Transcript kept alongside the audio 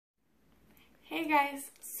Hey guys,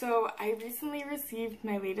 so I recently received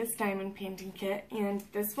my latest diamond painting kit, and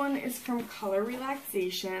this one is from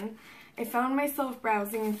Colorelaxtion. I found myself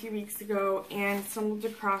browsing a few weeks ago and stumbled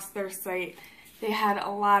across their site. They had a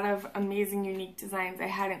lot of amazing, unique designs I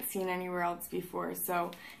hadn't seen anywhere else before. So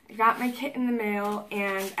I got my kit in the mail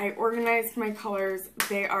and I organized my colors.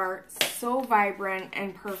 They are so vibrant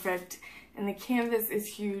and perfect, and the canvas is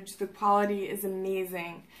huge. The quality is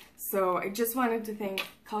amazing. So I just wanted to thank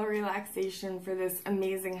Colorelaxtion for this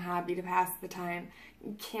amazing hobby to pass the time.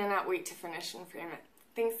 Cannot wait to finish and frame it.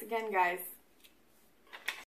 Thanks again, guys.